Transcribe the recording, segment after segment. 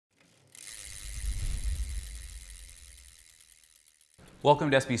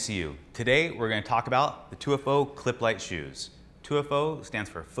Welcome to SBCU. Today we're going to talk about the 2FO ClipLite shoes. 2FO stands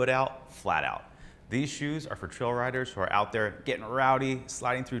for foot out, flat out. These shoes are for trail riders who are out there getting rowdy,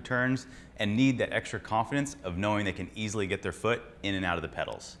 sliding through turns, and need that extra confidence of knowing they can easily get their foot in and out of the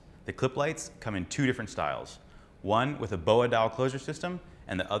pedals. The ClipLites come in two different styles, one with a boa dial closure system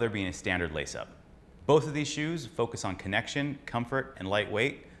and the other being a standard lace-up. Both of these shoes focus on connection, comfort, and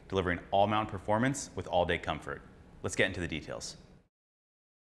lightweight, delivering all-mount performance with all-day comfort. Let's get into the details.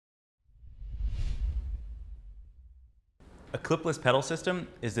 A clipless pedal system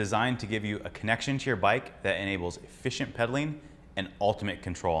is designed to give you a connection to your bike that enables efficient pedaling and ultimate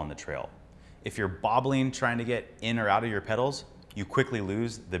control on the trail. If you're bobbling trying to get in or out of your pedals, you quickly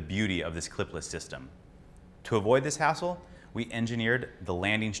lose the beauty of this clipless system. To avoid this hassle, we engineered the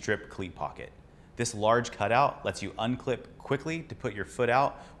landing strip cleat pocket. This large cutout lets you unclip quickly to put your foot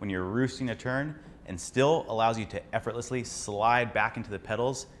out when you're roosting a turn and still allows you to effortlessly slide back into the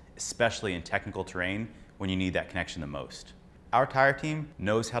pedals, especially in technical terrain when you need that connection the most. Our tire team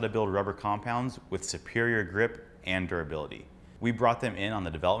knows how to build rubber compounds with superior grip and durability. We brought them in on the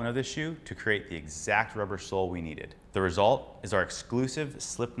development of this shoe to create the exact rubber sole we needed. The result is our exclusive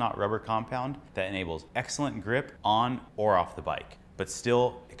slip-knot rubber compound that enables excellent grip on or off the bike, but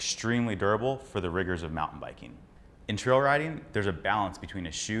still extremely durable for the rigors of mountain biking. In trail riding, there's a balance between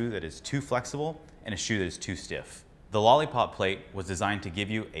a shoe that is too flexible and a shoe that is too stiff. The Lollipop plate was designed to give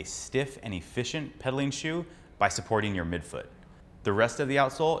you a stiff and efficient pedaling shoe by supporting your midfoot. The rest of the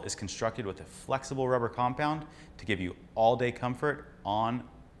outsole is constructed with a flexible rubber compound to give you all-day comfort on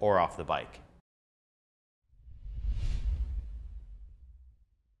or off the bike.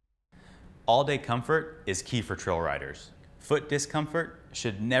 All-day comfort is key for trail riders. Foot discomfort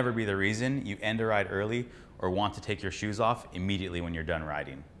should never be the reason you end a ride early or want to take your shoes off immediately when you're done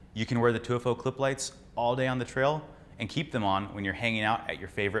riding. You can wear the 2FO ClipLites all day on the trail and keep them on when you're hanging out at your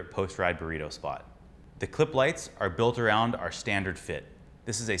favorite post-ride burrito spot. The ClipLites are built around our standard fit.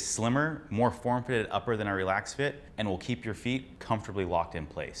 This is a slimmer, more form-fitted upper than our relaxed fit and will keep your feet comfortably locked in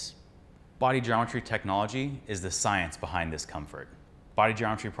place. Body geometry technology is the science behind this comfort. Body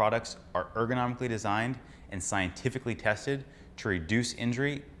geometry products are ergonomically designed and scientifically tested to reduce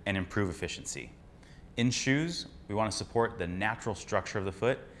injury and improve efficiency. In shoes, we want to support the natural structure of the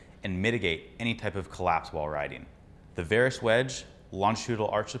foot and mitigate any type of collapse while riding. The Varus wedge, longitudinal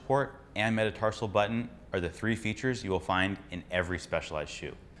arch support, and metatarsal button are the three features you will find in every specialized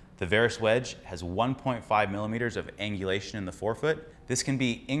shoe. The Varus wedge has 1.5 millimeters of angulation in the forefoot. This can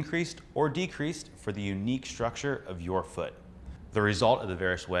be increased or decreased for the unique structure of your foot. The result of the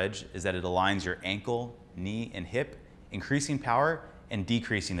Varus wedge is that it aligns your ankle, knee, and hip, increasing power and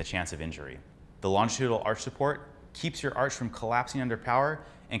decreasing the chance of injury. The longitudinal arch support keeps your arch from collapsing under power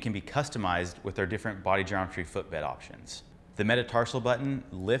and can be customized with our different body geometry footbed options. The metatarsal button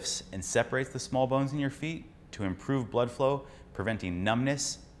lifts and separates the small bones in your feet to improve blood flow, preventing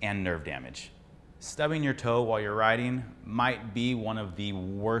numbness and nerve damage. Stubbing your toe while you're riding might be one of the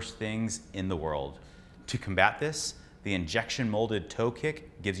worst things in the world. To combat this, the injection molded toe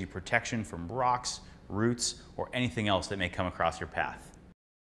kick gives you protection from rocks, roots, or anything else that may come across your path.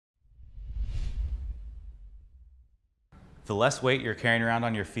 The less weight you're carrying around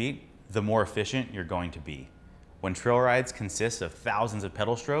on your feet, the more efficient you're going to be. When trail rides consist of thousands of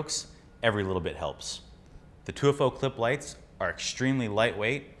pedal strokes, every little bit helps. The 2FO ClipLites are extremely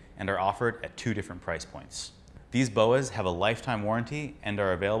lightweight and are offered at two different price points. These boas have a lifetime warranty and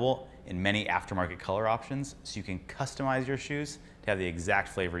are available in many aftermarket color options, so you can customize your shoes to have the exact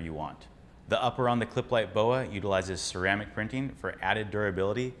flavor you want. The upper on the ClipLite boa utilizes ceramic printing for added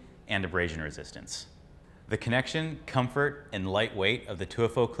durability and abrasion resistance. The connection, comfort, and lightweight of the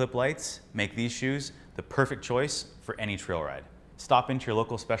 2FO ClipLites make these shoes the perfect choice for any trail ride. Stop into your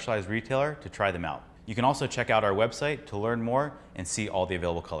local specialized retailer to try them out. You can also check out our website to learn more and see all the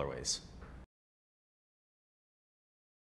available colorways.